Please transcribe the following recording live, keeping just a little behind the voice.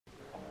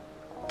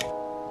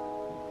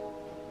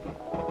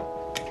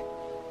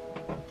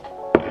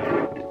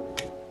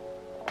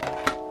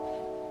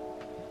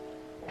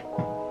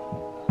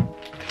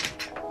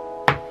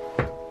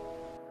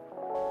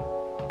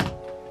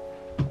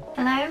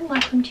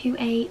to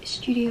a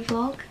studio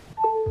vlog.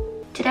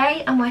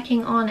 Today I'm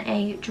working on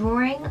a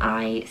drawing.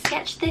 I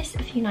sketched this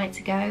a few nights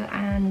ago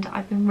and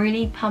I've been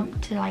really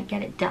pumped to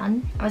get it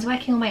done. I was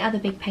working on my other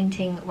big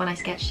painting when I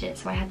sketched it,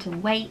 so I had to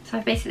wait. So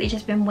I've basically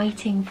just been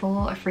waiting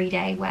for a free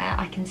day where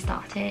I can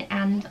start it,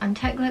 and I'm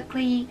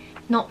technically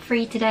not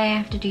free today. I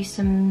have to do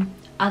some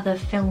other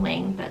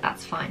filming, but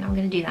that's fine. I'm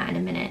gonna do that in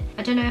a minute.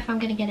 I don't know if I'm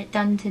gonna get it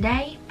done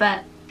today,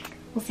 but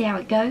we'll see how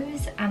it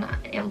goes, and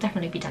it'll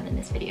definitely be done in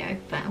this video,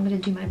 but I'm gonna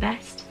do my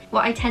best.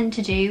 What I tend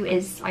to do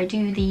is I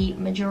do the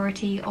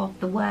majority of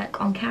the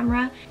work on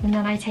camera, and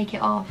then I take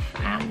it off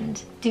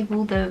and do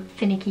all the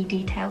finicky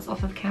details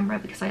off of camera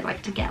because I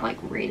like to get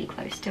really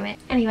close to it.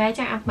 Anyway, I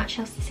don't have much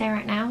else to say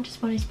right now.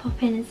 Just wanted to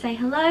pop in and say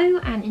hello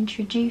and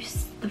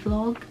introduce the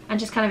vlog and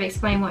just kind of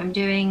explain what I'm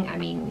doing. I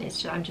mean,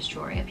 I'm just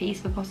drawing a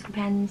piece with Posca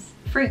pens.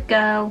 Fruit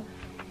girl.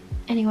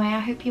 Anyway, I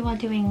hope you are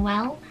doing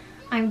well.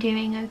 I'm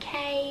doing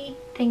okay.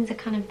 Things are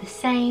kind of the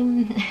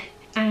same.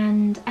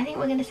 And I think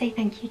we're going to say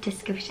thank you to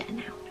Skillshare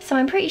now. So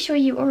I'm pretty sure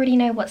you already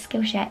know what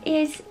Skillshare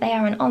is. They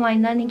are an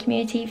online learning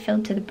community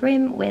filled to the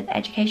brim with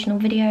educational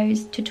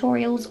videos,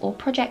 tutorials or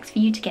projects for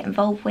you to get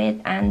involved with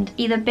and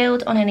either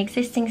build on an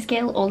existing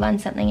skill or learn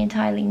something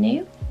entirely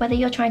new. Whether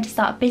you're trying to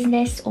start a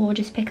business or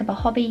just pick up a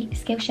hobby,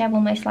 Skillshare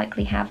will most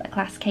likely have a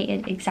class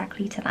catered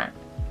exactly to that.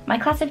 My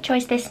class of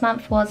choice this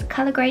month was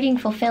Colour Grading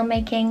for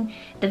Filmmaking,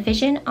 The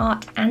Vision,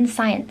 Art and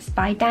Science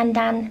by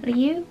Dan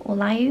Liu,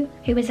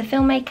 who is a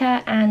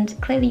filmmaker and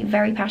clearly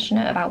very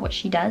passionate about what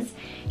she does.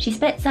 She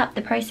splits up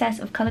the process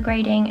of colour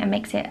grading and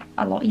makes it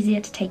a lot easier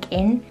to take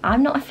in.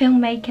 I'm not a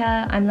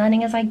filmmaker, I'm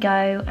learning as I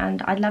go,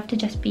 and I'd love to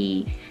just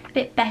be a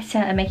bit better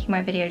at making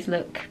my videos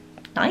look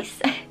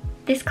nice.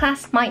 This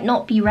class might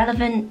not be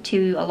relevant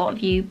to a lot of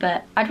you,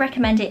 but I'd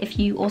recommend it if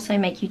you also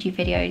make YouTube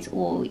videos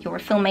or you're a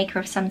filmmaker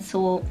of some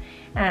sort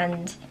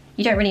and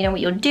you don't really know what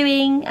you're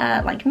doing,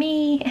 like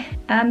me.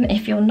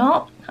 If you're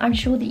not, I'm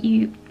sure that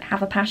you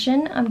have a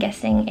passion. I'm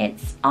guessing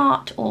it's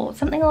art or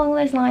something along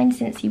those lines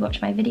since you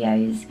watch my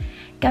videos.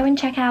 Go and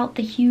check out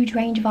the huge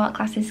range of art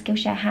classes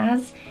Skillshare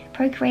has.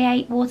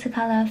 Procreate,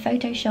 watercolour,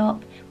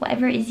 Photoshop,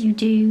 whatever it is you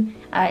do.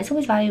 It's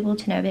always valuable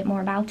to know a bit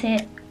more about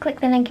it. Click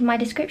the link in my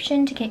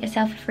description to get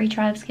yourself a free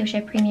trial of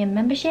Skillshare Premium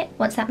membership.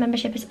 Once that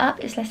membership is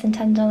up, it's less than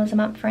 $10 a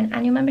month for an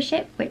annual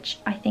membership, which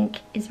I think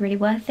is really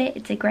worth it.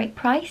 It's a great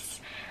price.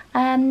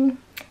 And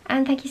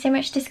thank you so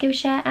much to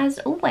Skillshare as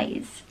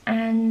always.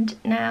 And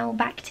now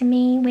back to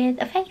me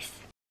with a face.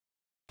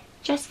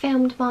 Just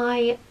filmed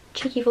my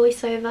cheeky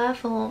voiceover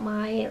for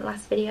my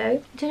last video.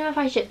 I don't know if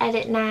I should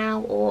edit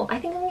now, or I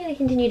think I'm going to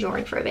continue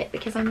drawing for a bit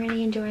because I'm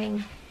really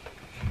enjoying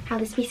how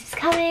this piece is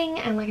coming,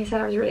 and like I said,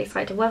 I was really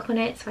excited to work on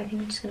it, so I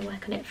think I'm just going to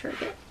work on it for a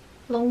bit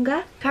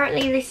longer.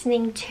 Currently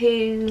listening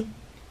to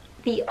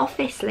the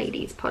Office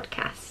Ladies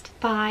podcast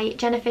by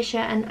Jenna Fisher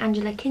and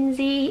Angela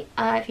Kinsey.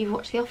 If you've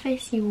watched The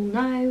Office, you will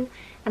know,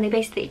 and they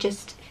basically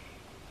just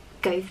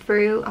go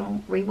through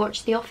and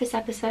rewatch the Office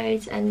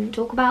episodes and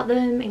talk about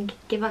them and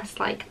give us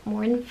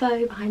more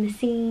info behind the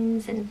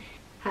scenes and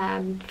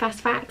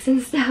fast facts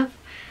and stuff.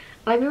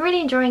 I've been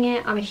really enjoying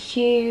it. I'm a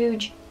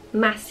huge,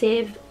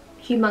 massive,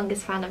 humongous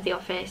fan of The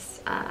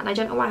Office, and I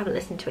don't know why I haven't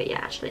listened to it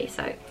yet actually,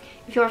 so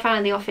if you're a fan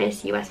of The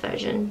Office US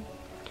version,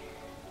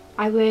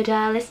 I would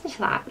listen to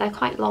that. They're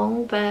quite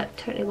long but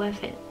totally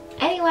worth it.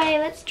 Anyway,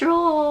 let's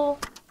draw!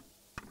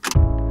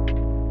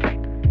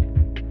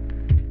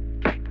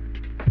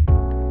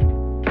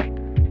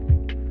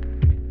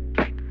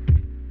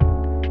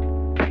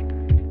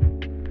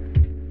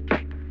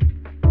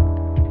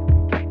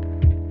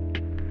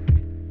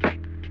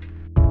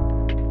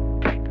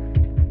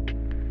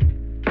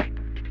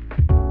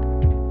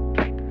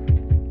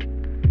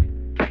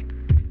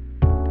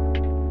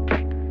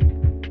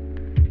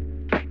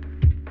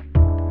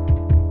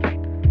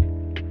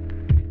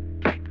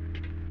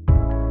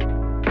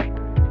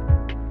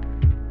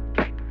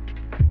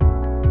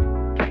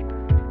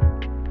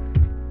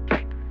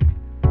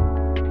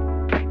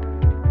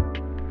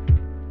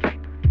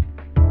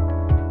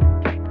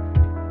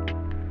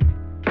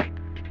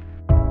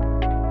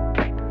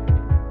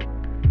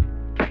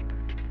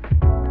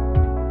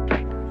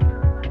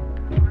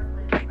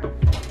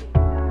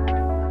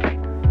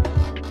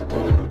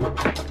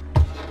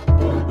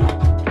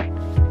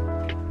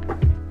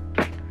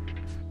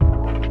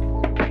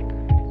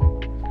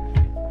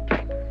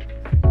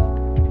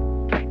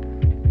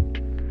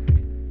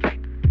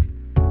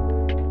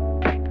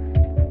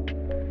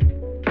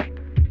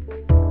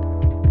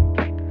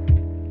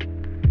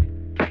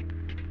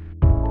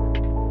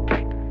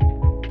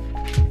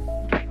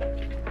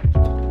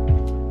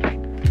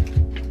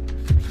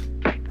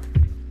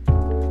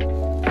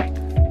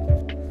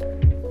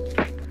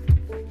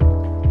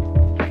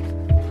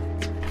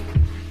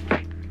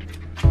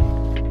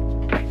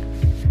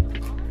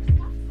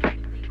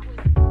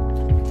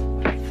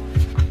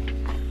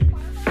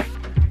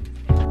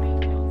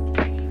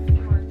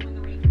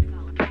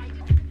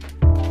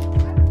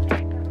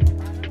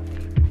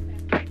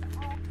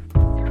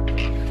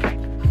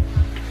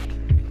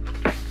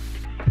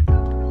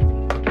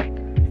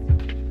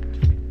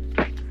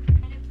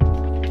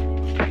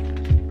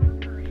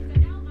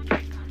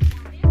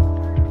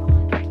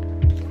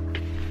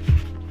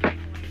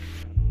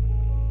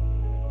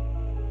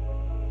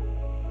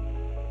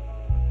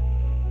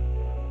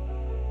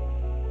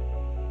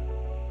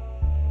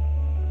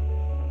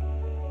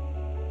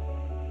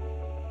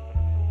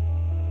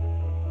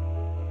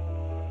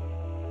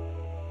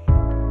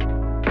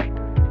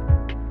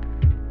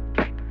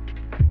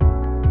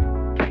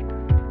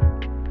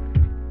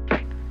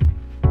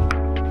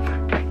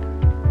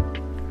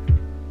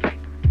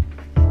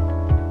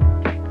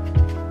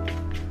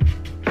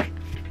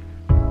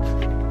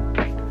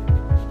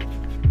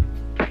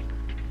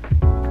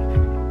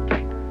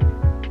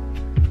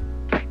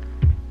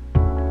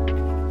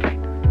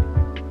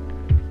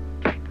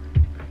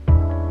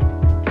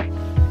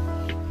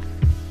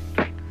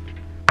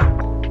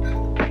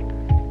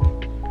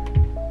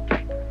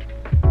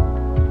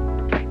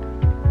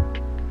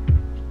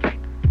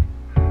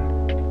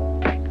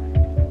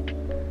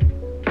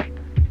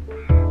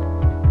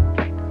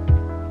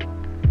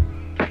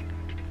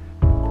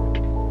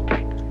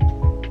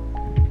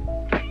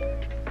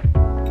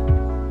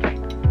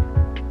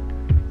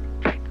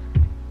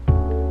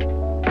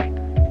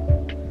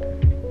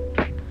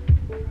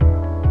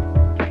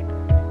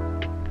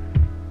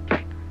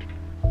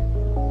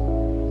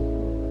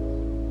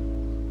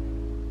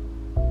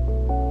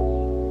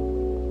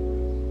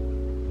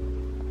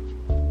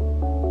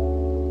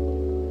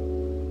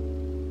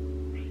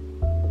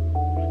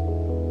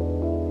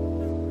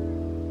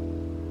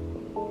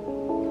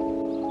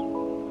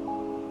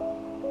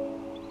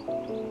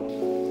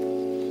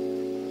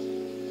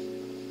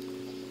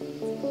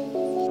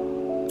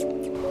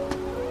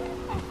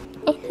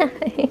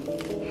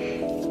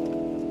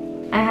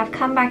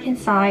 back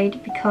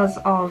inside because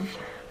of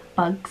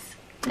bugs.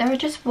 There are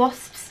just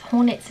wasps,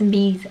 hornets and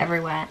bees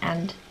everywhere,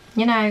 and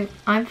you know,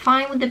 I'm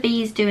fine with the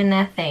bees doing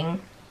their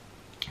thing,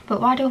 but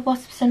why do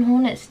wasps and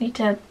hornets need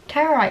to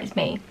terrorize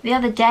me? The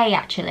other day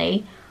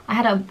actually, I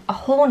had a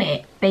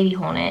hornet, baby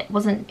hornet, it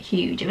wasn't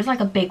huge, it was like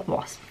a big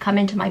wasp, come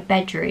into my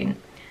bedroom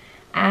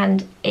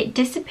and it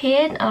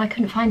disappeared and I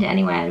couldn't find it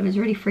anywhere. It was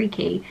really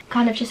freaky.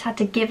 Kind of just had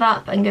to give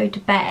up and go to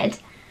bed,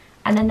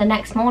 and then the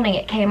next morning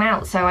it came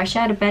out, so I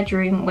shared a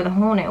bedroom with a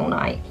hornet all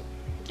night.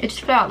 It just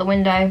flew out the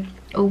window,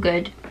 all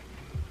good,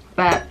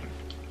 but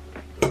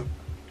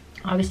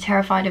I was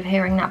terrified of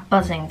hearing that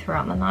buzzing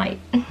throughout the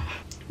night.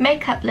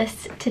 Makeup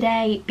list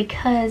today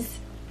because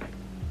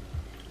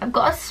I've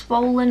got a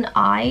swollen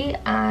eye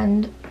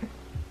and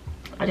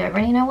I don't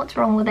really know what's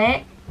wrong with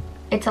it.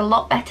 It's a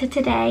lot better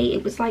today.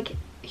 It was like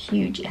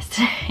huge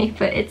yesterday,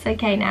 but it's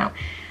okay now.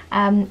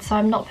 So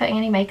I'm not putting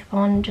any makeup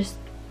on just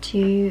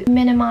to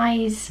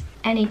minimize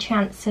any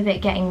chance of it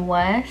getting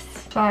worse.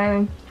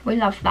 So we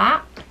love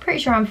that. Pretty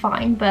sure I'm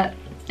fine, but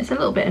it's a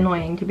little bit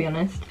annoying to be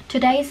honest.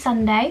 Today is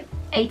Sunday,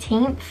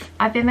 18th.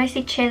 I've been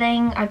mostly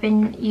chilling. I've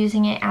been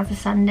using it as a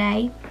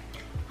Sunday.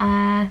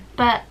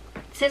 But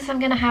since I'm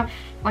gonna have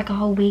like a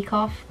whole week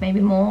off, maybe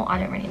more, I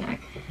don't really know.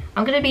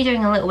 I'm gonna be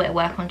doing a little bit of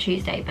work on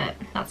Tuesday, but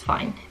that's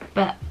fine.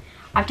 But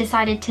I've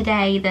decided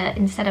today that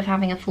instead of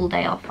having a full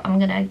day off, I'm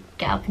gonna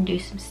get up and do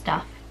some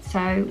stuff.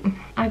 So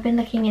I've been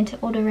looking into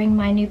ordering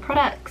my new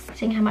products,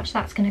 seeing how much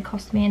that's gonna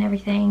cost me and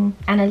everything,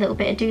 and a little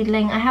bit of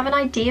doodling. I have an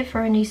idea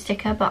for a new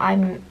sticker, but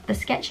the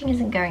sketching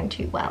isn't going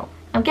too well.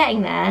 I'm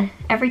getting there.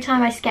 Every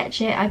time I sketch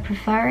it, I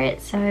prefer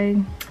it,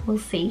 so we'll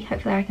see.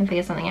 Hopefully I can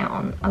figure something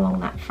out along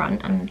that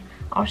front, and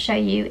I'll show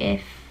you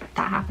if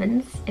that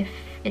happens. If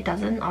it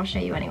doesn't, I'll show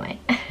you anyway.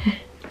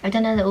 I've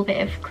done a little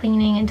bit of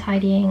cleaning and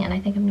tidying, and I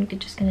think I'm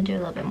just going to do a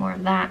little bit more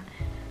of that.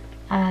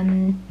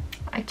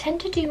 I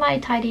tend to do my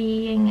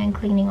tidying and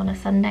cleaning on a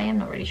Sunday. I'm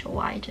not really sure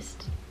why. It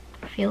just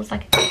feels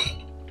like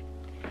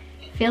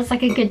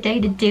a good day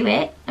to do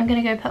it. I'm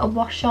going to go put a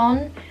wash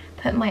on,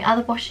 put my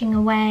other washing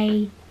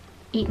away,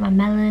 eat my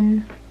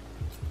melon.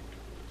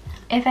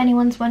 If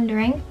anyone's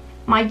wondering,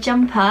 my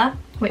jumper,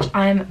 which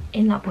I'm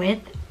in love with,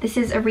 this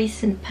is a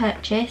recent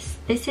purchase.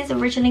 This is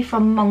originally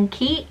from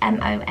Monki,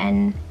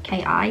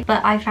 M-O-N-K-I,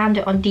 but I found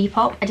it on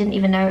Depop. I didn't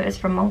even know it was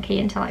from Monki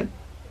until I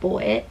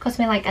bought it. It cost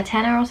me like a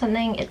tenner or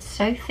something. It's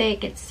so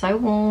thick, it's so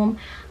warm.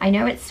 I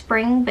know it's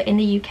spring, but in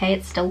the UK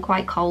it's still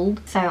quite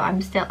cold, so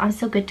I'm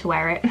still good to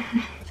wear it.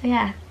 So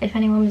yeah, if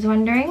anyone was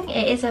wondering,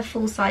 it is a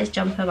full-size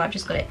jumper, but I've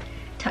just got it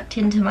tucked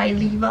into my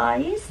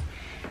Levi's.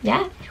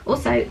 Yeah,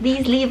 also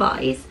these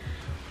Levi's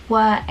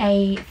were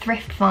a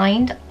thrift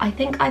find. I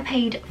think I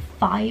paid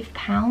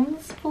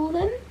 £5 for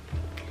them.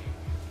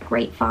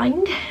 Great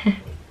find.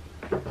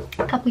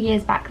 A couple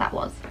years back that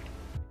was.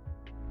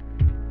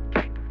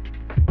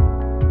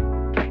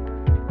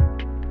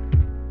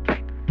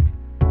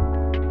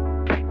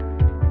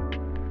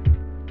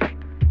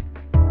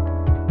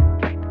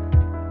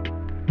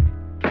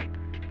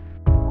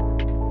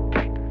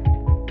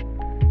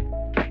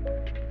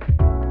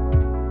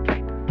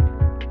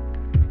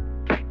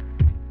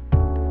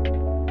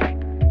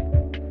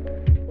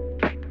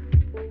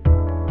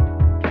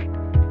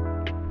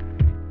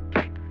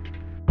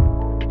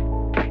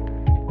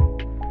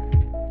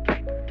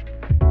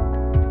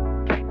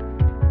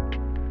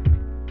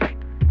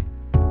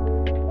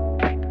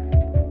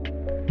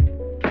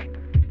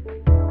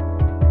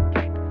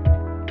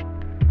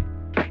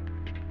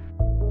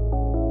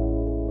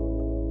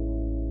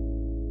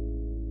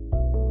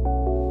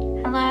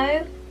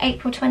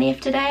 April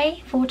 20th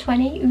today,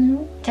 4:20.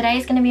 Ooh. Today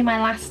is going to be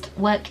my last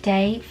work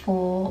day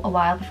for a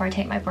while before I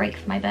take my break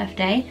for my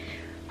birthday.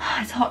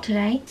 It's hot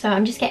today, so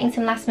I'm just getting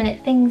some last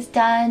minute things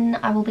done.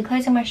 I will be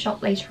closing my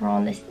shop later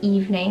on this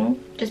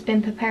evening. Just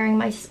been preparing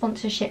my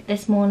sponsorship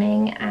this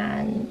morning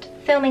and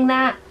filming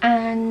that,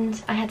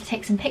 and I had to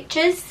take some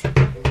pictures,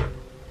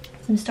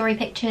 some story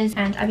pictures,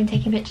 and I've been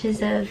taking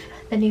pictures of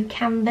the new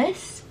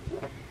canvas,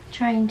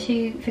 trying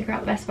to figure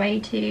out the best way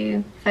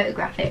to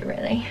photograph it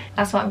really.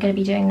 That's what I'm going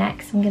to be doing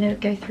next. I'm going to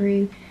go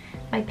through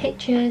my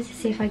pictures,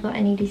 see if I got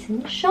any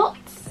decent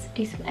shots,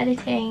 do some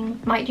editing,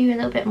 might do a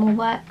little bit more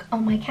work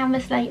on my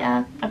canvas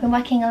later. I've been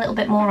working a little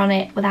bit more on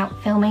it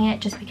without filming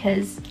it, just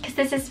because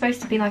this is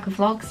supposed to be like a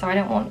vlog, so I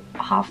don't want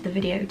half the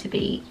video to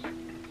be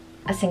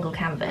a single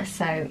canvas.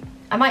 So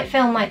I might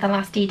film like the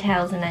last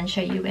details and then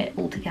show you it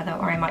all together,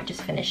 or I might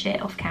just finish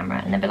it off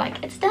camera and then be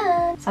like, it's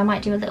done. So I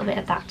might do a little bit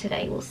of that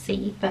today, we'll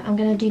see. But I'm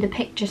gonna do the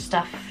picture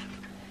stuff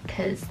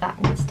because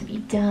that needs to be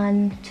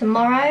done.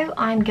 Tomorrow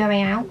I'm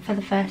going out for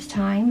the first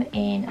time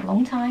in a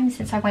long time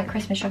since I went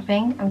Christmas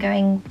shopping. I'm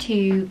going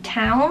to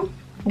town.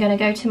 I'm gonna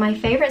go to my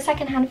favourite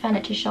secondhand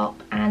furniture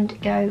shop and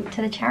go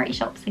to the charity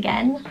shops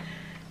again.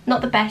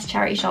 Not the best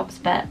charity shops,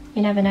 but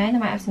you never know, they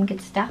might have some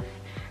good stuff.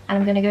 And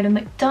I'm gonna go to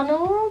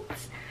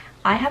McDonald's.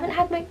 I haven't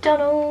had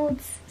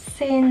McDonald's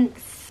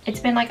since, it's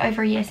been like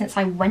over a year since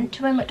I went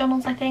to a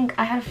McDonald's, I think.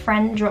 I had a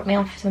friend drop me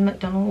off to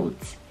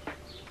McDonald's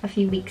a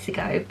few weeks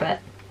ago,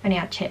 but I only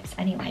had chips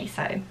anyway,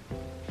 so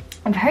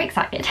I'm very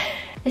excited.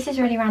 This is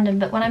really random,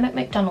 but when I'm at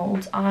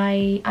McDonald's,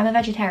 I'm a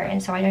vegetarian,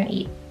 so I don't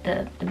eat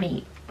the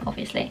meat,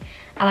 obviously.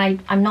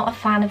 And I'm not a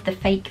fan of the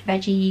fake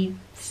veggie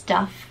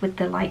stuff with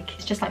the like,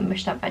 it's just like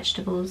mushed up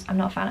vegetables. I'm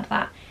not a fan of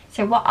that.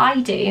 So what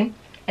I do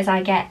is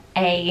I get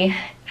a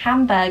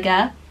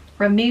hamburger,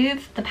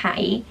 remove the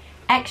patty,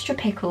 extra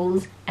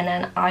pickles, and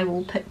then I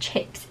will put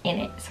chips in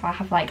it. So I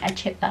have like a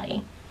chip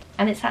buddy.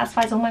 And it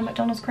satisfies all my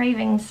McDonald's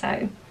cravings,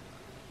 so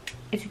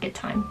it's a good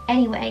time.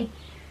 Anyway,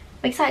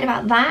 I'm excited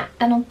about that.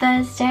 Then on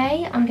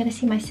Thursday, I'm gonna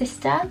see my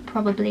sister,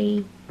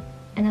 probably.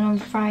 And then on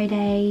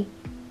Friday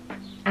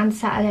and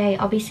Saturday,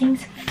 I'll be seeing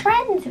some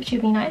friends, which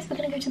would be nice. We're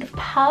gonna go to the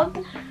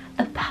pub.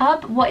 The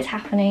pub, what is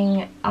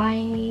happening?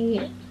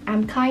 I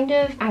am kind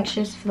of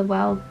anxious for the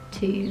world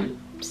to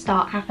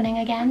start happening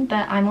again,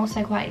 but I'm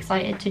also quite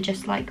excited to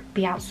just like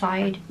be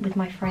outside with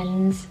my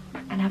friends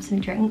and have some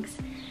drinks.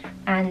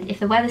 And if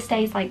the weather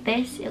stays like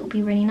this, it'll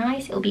be really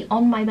nice. It'll be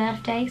on my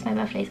birthday, because my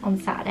birthday's on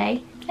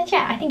Saturday. And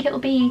yeah, I think it'll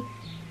be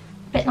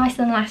a bit nicer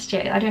than last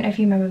year. I don't know if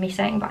you remember me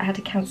saying, but I had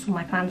to cancel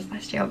my plans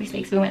last year, obviously,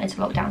 because we went into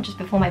lockdown just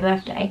before my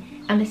birthday.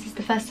 And this is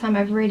the first time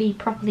I've really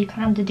properly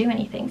planned to do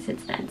anything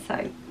since then. So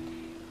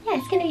yeah,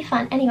 it's gonna be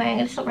fun. Anyway, I'm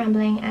gonna stop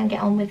rambling and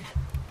get on with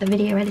the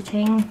video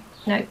editing.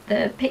 No,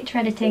 the picture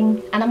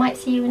editing. And I might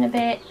see you in a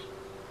bit.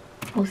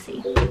 We'll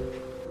see.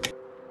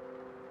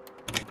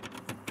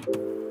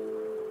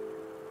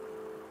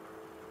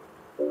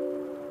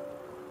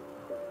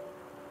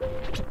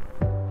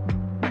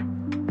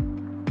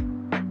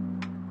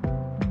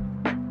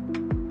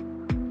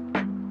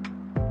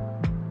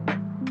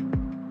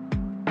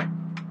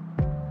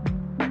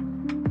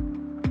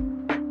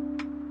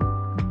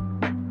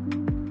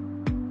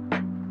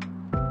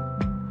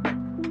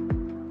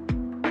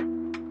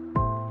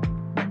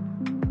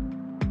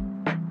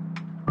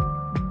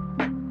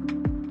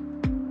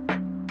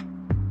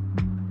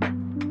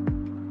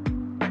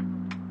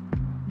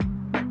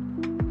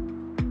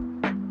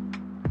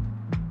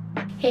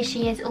 Here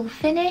she is all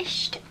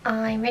finished.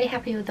 I'm really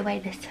happy with the way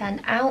this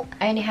turned out.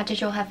 I only had to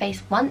draw her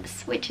face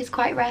once, which is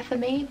quite rare for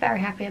me. Very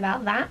happy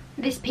about that.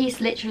 This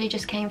piece literally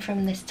just came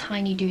from this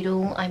tiny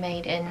doodle I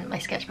made in my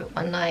sketchbook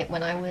one night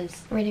when I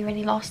was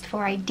really lost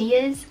for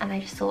ideas, and I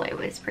just thought it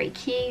was pretty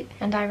cute,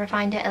 and I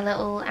refined it a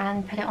little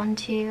and put it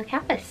onto a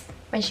canvas.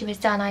 When she was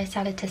done, I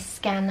decided to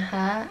scan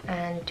her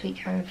and tweak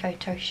her in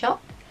Photoshop,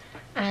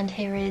 and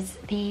here is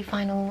the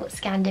final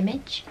scanned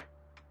image.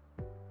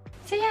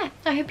 So yeah,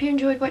 I hope you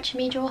enjoyed watching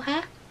me draw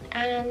her,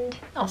 and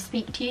I'll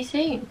speak to you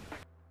soon.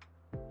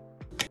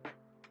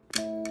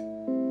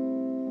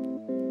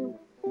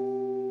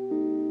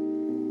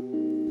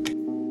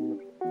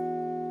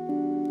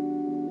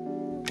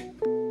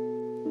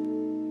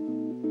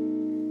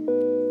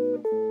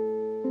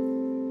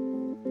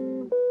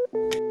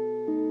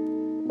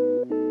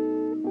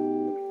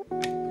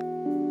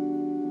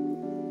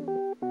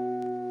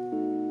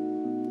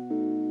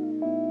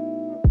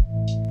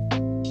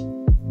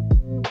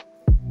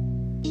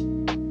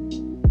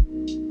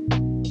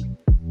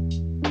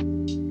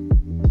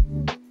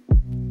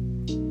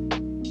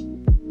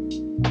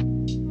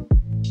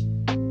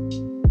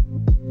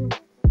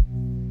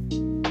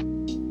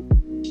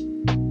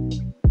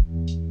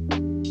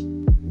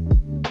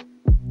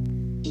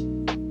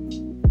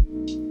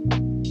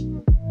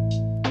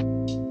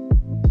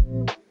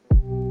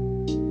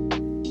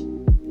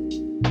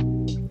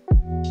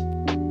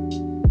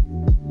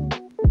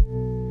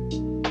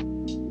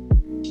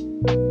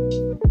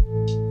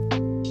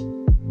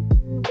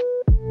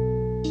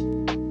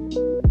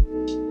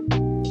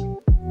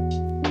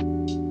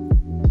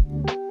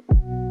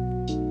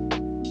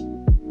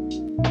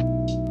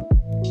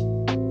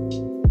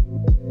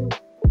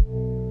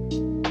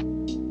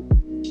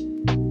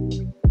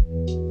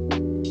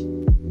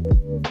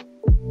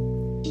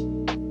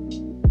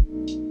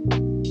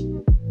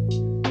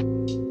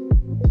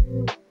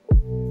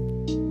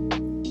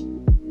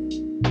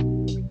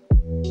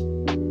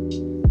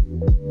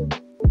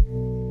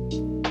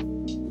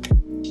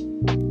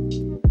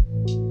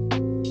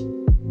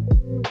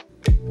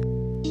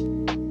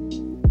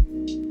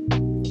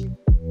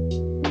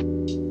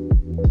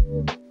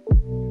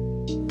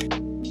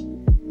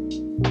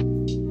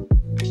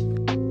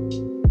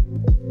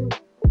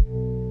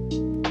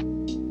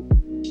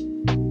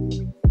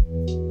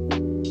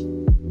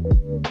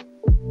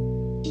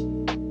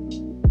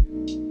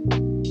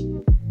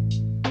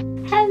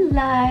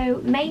 Hello,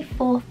 May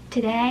 4th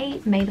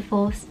today. May the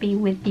 4th be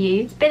with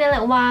you. It's been a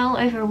little while,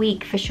 over a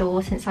week for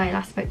sure, since I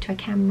last spoke to a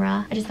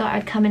camera. I just thought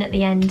I'd come in at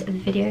the end of the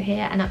video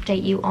here and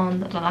update you on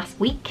the last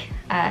week,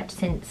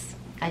 since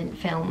I didn't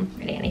film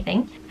really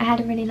anything. I had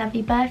a really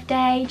lovely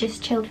birthday,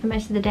 just chilled for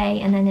most of the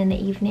day, and then in the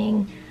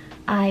evening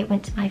I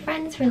went to my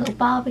friends for a little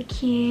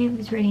barbecue. It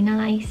was really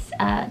nice.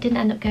 Didn't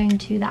end up going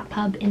to that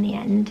pub in the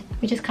end.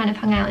 We just kind of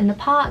hung out in the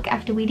park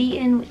after we'd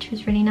eaten, which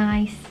was really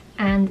nice.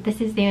 And this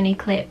is the only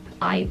clip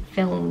I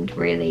filmed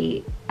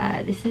really.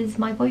 This is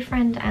my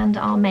boyfriend and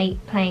our mate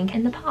playing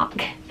in the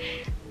park.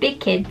 Big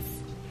kids.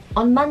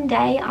 On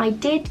Monday I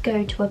did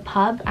go to a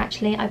pub.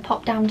 Actually, I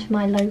popped down to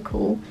my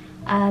local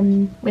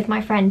with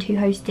my friend who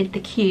hosted the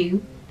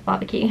Q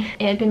barbecue.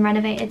 It had been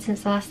renovated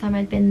since the last time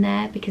I'd been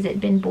there because it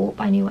had been bought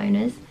by new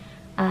owners.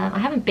 I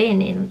haven't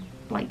been in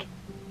like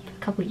a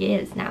couple of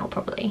years now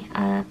probably,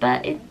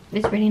 but it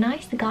was really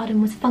nice. The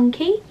garden was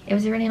funky. It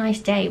was a really nice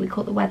day. We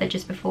caught the weather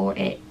just before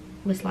it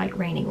was like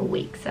raining all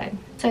week.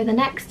 So the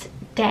next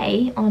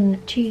day,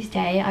 on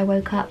Tuesday, I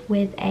woke up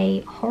with a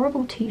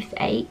horrible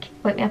toothache.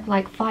 Woke me up at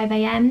like 5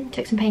 AM,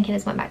 took some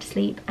painkillers, went back to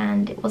sleep,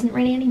 and it wasn't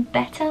really any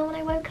better when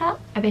I woke up.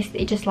 I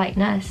basically just like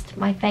nursed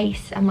my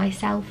face and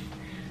myself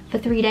for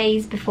 3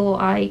 days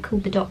before I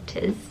called the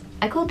doctors.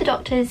 I called the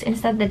doctors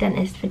instead of the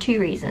dentist for 2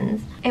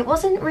 reasons. It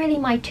wasn't really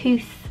my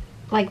tooth,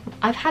 like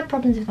I've had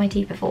problems with my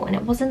teeth before, and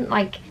it wasn't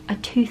like a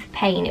tooth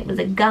pain, it was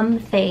a gum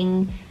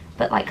thing,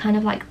 but like kind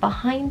of like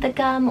behind the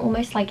gum,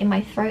 almost like in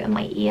my throat and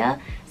my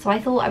ear. So I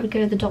thought I would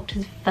go to the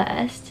doctors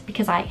first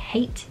because I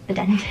hate the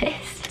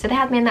dentist. So they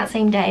had me in that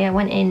same day. I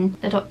went in,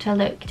 the doctor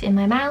looked in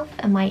my mouth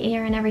and my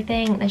ear and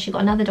everything. Then she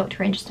got another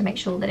doctor in just to make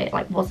sure that it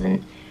like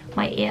wasn't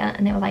my ear,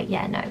 and they were like,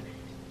 yeah, no,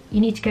 you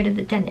need to go to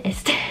the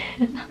dentist.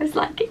 And I was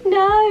like,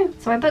 no.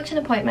 So I booked an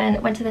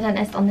appointment, went to the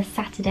dentist on the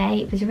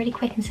Saturday. It was a really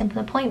quick and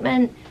simple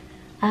appointment.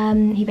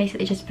 He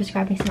basically just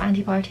prescribed me some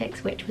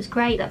antibiotics, which was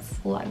great. That's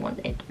all I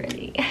wanted,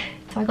 really.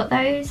 So I got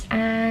those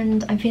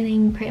and I'm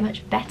feeling pretty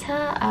much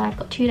better. I've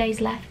got 2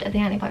 days left of the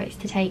antibiotics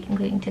to take,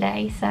 including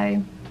today,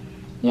 so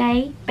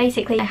yay.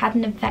 Basically, I had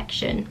an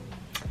infection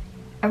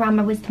around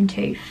my wisdom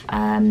tooth.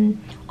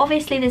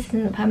 Obviously, this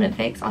isn't a permanent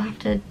fix. I'll have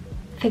to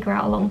figure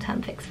out a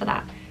long-term fix for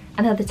that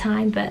another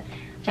time, but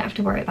I don't have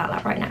to worry about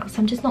that right now, so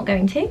I'm just not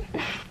going to.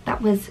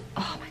 That was,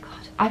 oh my god.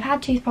 I've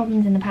had tooth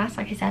problems in the past,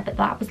 like I said, but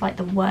that was like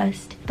the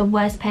worst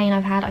pain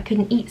I've had. I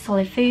couldn't eat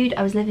solid food.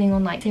 I was living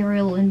on like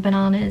cereal and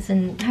bananas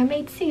and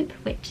homemade soup,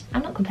 which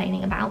I'm not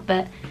complaining about,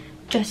 but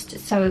just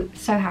so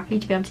happy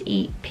to be able to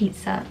eat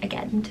pizza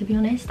again, to be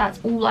honest. That's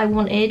all I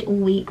wanted all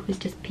week, was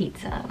just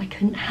pizza. I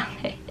couldn't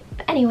have it.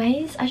 But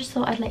anyways, I just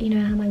thought I'd let you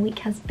know how my week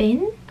has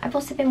been. I've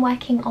also been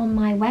working on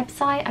my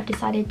website. I've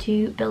decided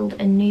to build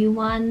a new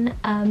one.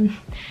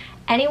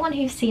 Anyone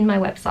who's seen my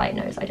website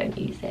knows I don't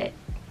use it.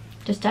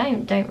 Just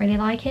don't really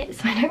like it,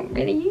 so I don't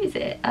really use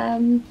it.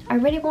 I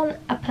really want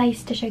a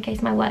place to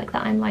showcase my work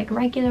that I'm like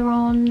regular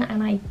on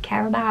and I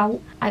care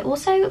about. I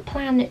also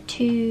plan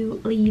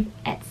to leave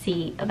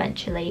Etsy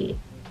eventually.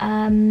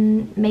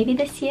 Maybe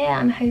this year,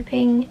 I'm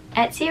hoping.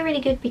 Etsy are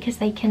really good because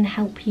they can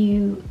help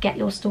you get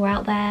your store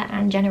out there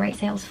and generate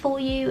sales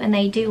for you, and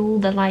they do all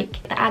the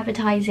like the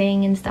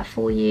advertising and stuff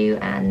for you,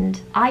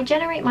 and I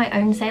generate my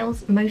own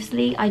sales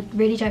mostly. I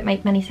really don't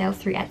make many sales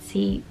through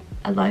Etsy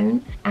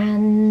alone,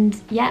 and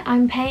yeah,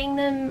 I'm paying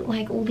them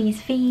like all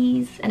these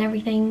fees and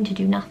everything to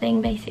do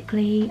nothing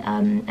basically,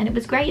 and it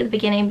was great at the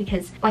beginning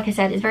because, like I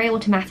said, it's very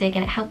automatic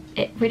and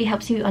it really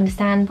helps you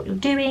understand what you're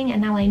doing,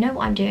 and now I know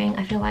what I'm doing,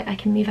 I feel like I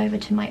can move over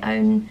to my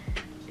own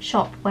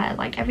shop where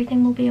like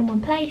everything will be in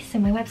one place,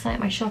 and my website,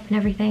 my shop and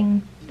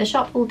everything. The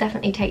shop will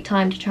definitely take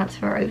time to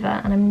transfer over,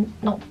 and I'm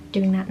not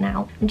doing that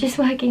now. I'm just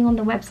working on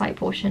the website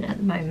portion at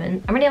the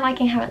moment. I'm really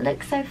liking how it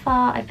looks so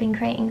far. I've been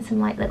creating some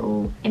like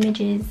little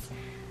images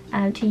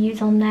to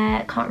use on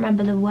there. Can't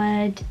remember the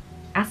word,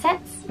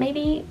 assets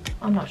maybe?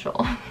 I'm not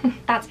sure.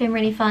 That's been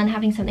really fun,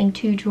 having something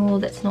to draw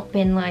that's not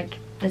been like,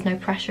 there's no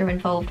pressure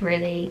involved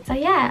really. So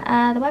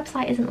yeah, the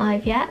website isn't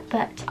live yet,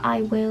 but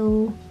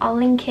I'll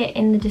link it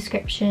in the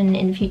description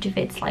in future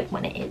vids like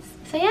when it is.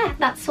 So yeah,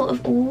 that's sort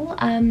of all.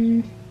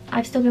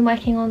 I've still been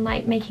working on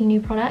like making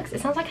new products. It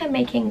sounds like I'm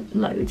making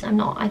loads. I'm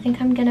not. I think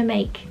I'm gonna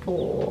make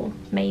 4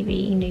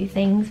 maybe new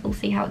things. We'll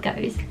see how it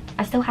goes.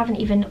 I still haven't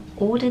even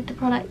ordered the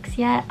products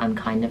yet. I'm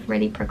kind of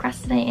really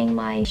procrastinating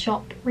my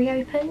shop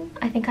reopen.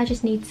 I think I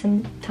just need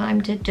some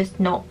time to just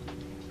not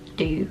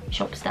do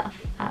shop stuff.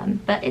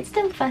 But it's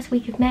still the first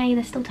week of May.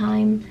 There's still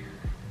time.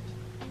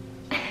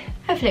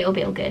 Hopefully it'll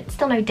be all good.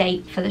 Still no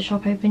date for the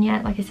shop open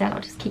yet. Like I said, I'll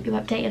just keep you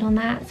updated on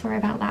that. Sorry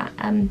about that.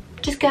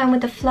 Just going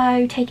with the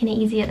flow, taking it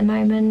easy at the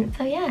moment.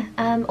 So yeah.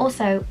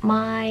 Also,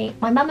 my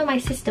mum and my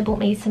sister bought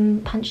me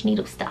some punch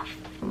needle stuff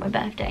for my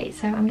birthday,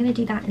 so I'm gonna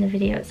do that in a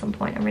video at some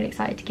point. I'm really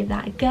excited to give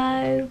that a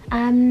go.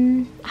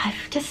 I'm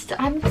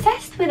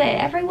obsessed with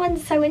it.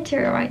 Everyone's so into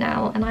it right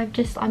now, and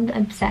I'm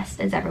obsessed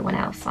as everyone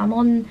else.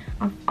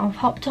 I've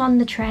hopped on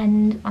the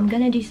trend. I'm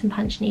gonna do some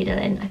punch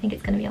needling. I think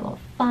it's gonna be a lot of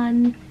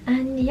fun,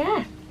 and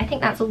yeah, I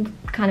think that's all the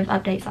kind of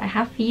updates that I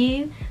have for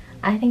you.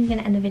 I think I'm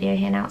gonna end the video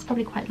here now. It's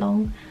probably quite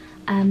long.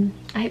 I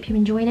hope you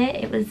enjoyed it.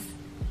 It was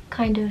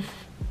kind of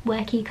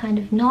worky, kind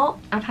of not.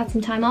 I've had some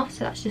time off,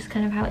 so that's just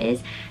kind of how it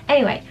is.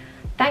 Anyway,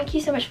 thank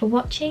you so much for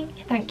watching.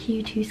 Thank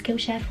you to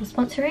Skillshare for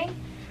sponsoring,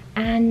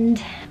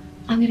 and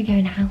I'm gonna go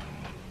now.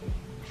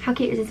 How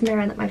cute is this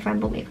mirror that my friend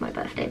bought me for my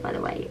birthday, by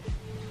the way?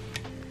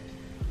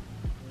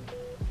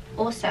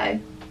 Also,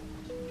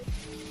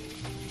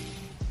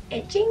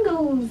 it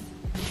jingles.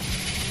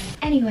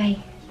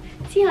 Anyway,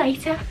 see you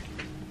later.